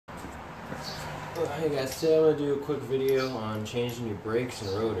Hey guys, today I'm going to do a quick video on changing your brakes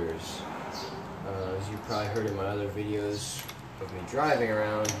and rotors. As you probably heard in my other videos of me driving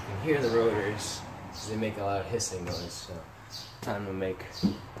around, you can hear the rotors because they make a loud hissing noise, so time to make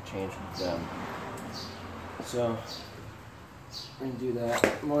a change with them. So, we're going to do that.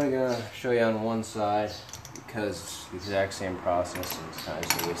 I'm only going to show you on one side because it's the exact same process and it's kind of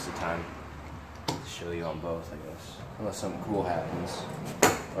just a waste of time to show you on both, I guess. Unless something cool happens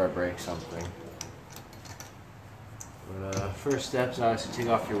or I break something. But first step is obviously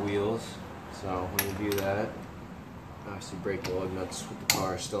take off your wheels. So when you do that, obviously break the lug nuts with the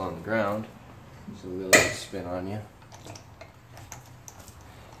car still on the ground, so the wheel doesn't spin on you.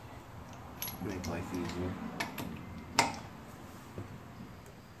 Make life easier.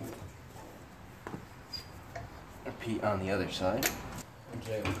 Repeat on the other side.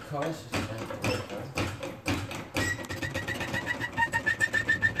 Okay, with the cars,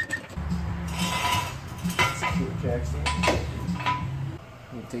 Jackson.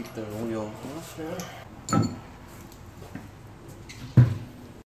 You take the wheel off now.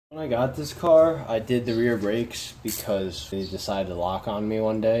 When I got this car, I did the rear brakes because they decided to lock on me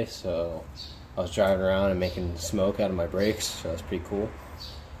one day, so I was driving around and making smoke out of my brakes, so that's pretty cool.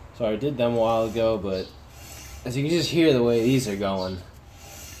 So I did them a while ago, but as you can just hear the way these are going,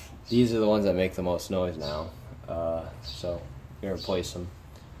 these are the ones that make the most noise now, so I'm going to replace them.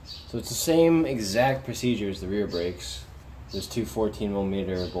 So it's the same exact procedure as the rear brakes. There's two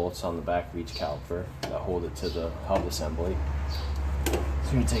 14mm bolts on the back of each caliper that hold it to the hub assembly. So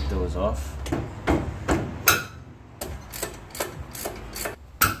I'm going to take those off.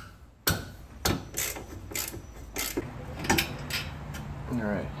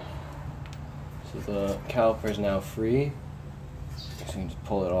 Alright. So the caliper is now free. So you can just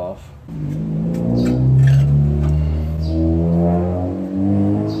pull it off.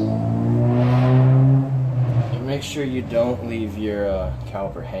 Make sure you don't leave your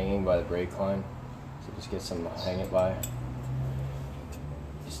caliper hanging by the brake line, so just get some to hang it by,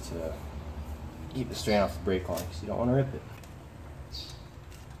 just to keep the strain off the brake line because you don't want to rip it.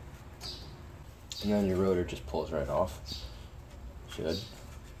 And then your rotor just pulls right off. Should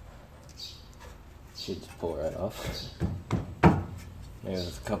just pull right off. Maybe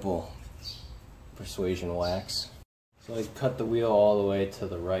with a couple persuasion whacks. So I cut the wheel all the way to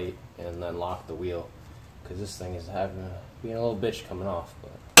the right and then lock the wheel, because this thing is being a little bitch coming off,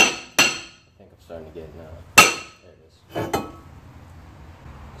 but I think I'm starting to get it now. There it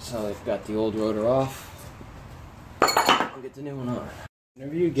is. So I've got the old rotor off. I'll get the new one on.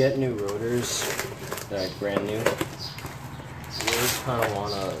 Whenever you get new rotors that are brand new, you always kind of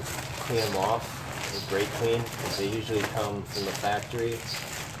want to clean them off with brake clean, because they usually come from the factory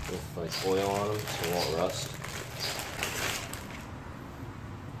with like oil on them so they won't rust.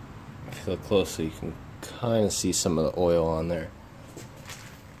 If you look closely, you can kind of see some of the oil on there.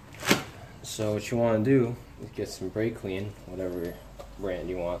 So what you want to do is get some brake clean, whatever brand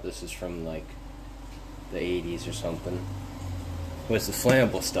you want. This is from like the 80s or something. But it's the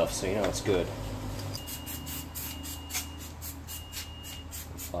flammable stuff, so you know it's good.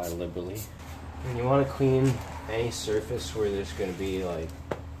 Apply liberally. And you want to clean any surface where there's going to be like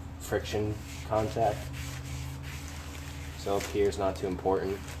friction contact. So up here is not too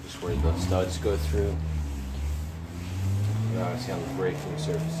important, just where the studs go through. And obviously on the braking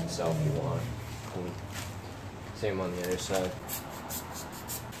surface itself you want clean. Same on the other side.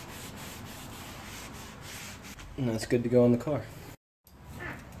 And that's good to go in the car.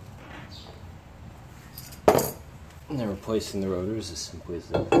 And then replacing the rotors as simply as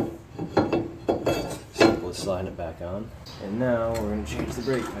that. Simple as sliding it back on. And now we're going to change the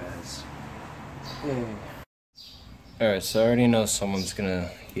brake pads. Yay. Alright, so I already know someone's gonna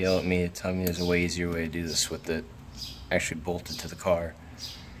yell at me and tell me there's a way easier way to do this with it actually bolted to the car.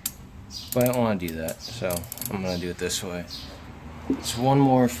 But I don't want to do that, so I'm gonna do it this way. It's one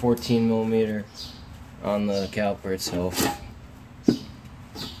more 14mm on the caliper itself,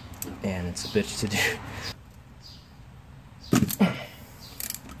 and it's a bitch to do.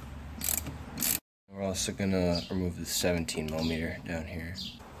 We're also gonna remove the 17mm down here.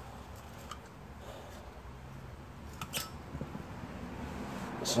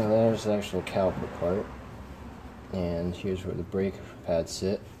 So there's the actual caliper part, and here's where the brake pads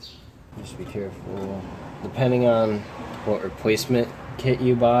sit. Just be careful. Depending on what replacement kit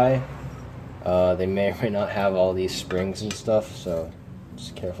you buy, they may or may not have all these springs and stuff, so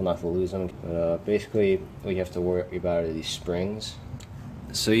just careful not to lose them. But basically, what you have to worry about are these springs.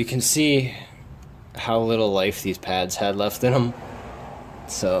 So you can see how little life these pads had left in them.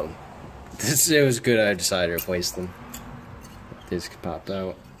 So it was good I decided to replace them. This popped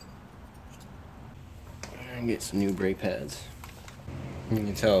out. And get some new brake pads. You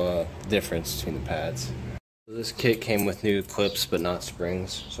can tell the difference between the pads. So this kit came with new clips but not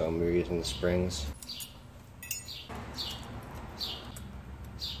springs, so I'm reusing the springs.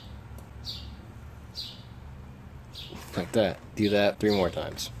 Like that. Do that 3 more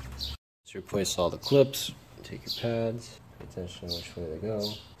times. So replace all the clips, take your pads, pay attention to which way they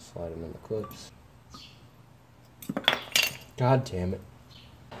go, slide them in the clips. God damn it.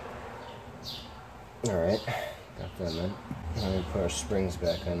 Alright, got them in. Now we put our springs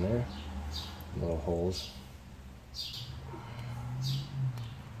back on there. Little holes.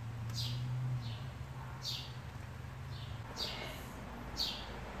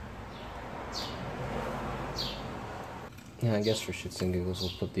 Yeah, I guess for shits and giggles we'll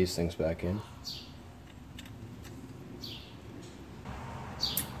put these things back in.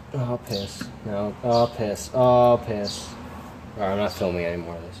 Oh, piss. No. Oh, piss. Oh, piss. Alright, I'm not filming any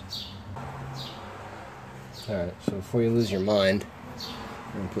more of this. Alright, so before you lose your mind,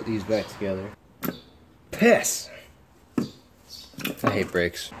 I'm gonna put these back together. Piss! I hate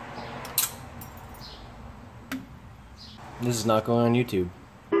brakes. This is not going on YouTube.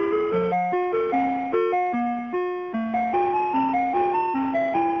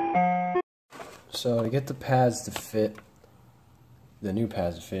 So to get the pads to fit, the new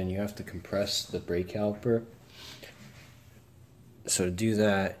pads to fit in, you have to compress the brake caliper. So to do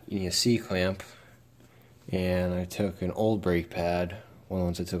that, you need a C-clamp, and I took an old brake pad, one of the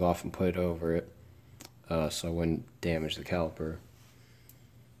ones I took off and put it over it, so I wouldn't damage the caliper.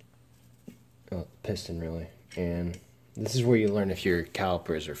 Oh, piston really. And this is where you learn if your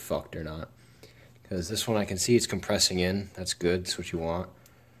calipers are fucked or not. Because this one I can see it's compressing in, that's good, that's what you want.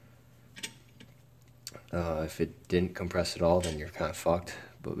 If it didn't compress at all, then you're kind of fucked.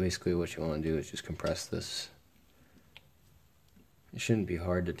 But basically what you want to do is just compress this. It shouldn't be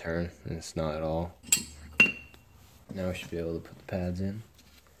hard to turn, and it's not at all. Now we should be able to put the pads in.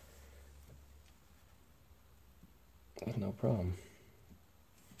 No problem.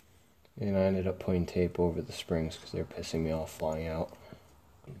 And I ended up putting tape over the springs because they're pissing me off flying out.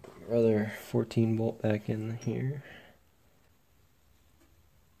 Put your other 14 bolt back in here.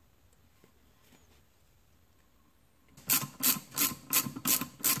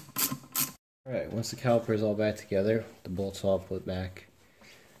 Alright, once the caliper is all back together, the bolts all put back,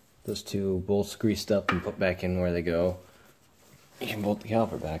 those 2 bolts greased up and put back in where they go, you can bolt the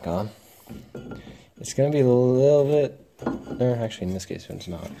caliper back on. It's going to be a little bit, or actually in this case it's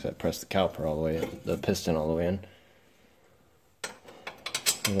not, because I pressed the caliper all the way in, the piston all the way in.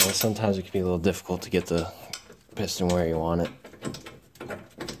 You know, sometimes it can be a little difficult to get the piston where you want it.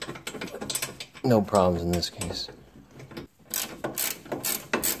 No problems in this case.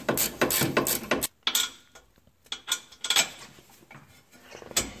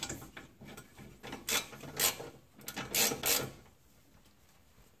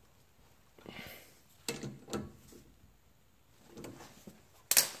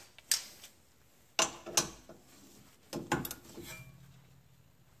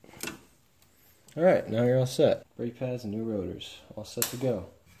 Alright, now you're all set. Brake pads and new rotors. All set to go.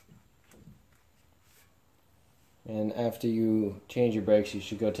 And after you change your brakes, you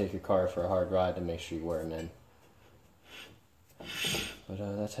should go take your car for a hard ride to make sure you wear them in.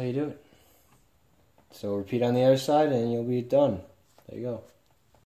 But that's how you do it. So repeat on the other side and you'll be done. There you go.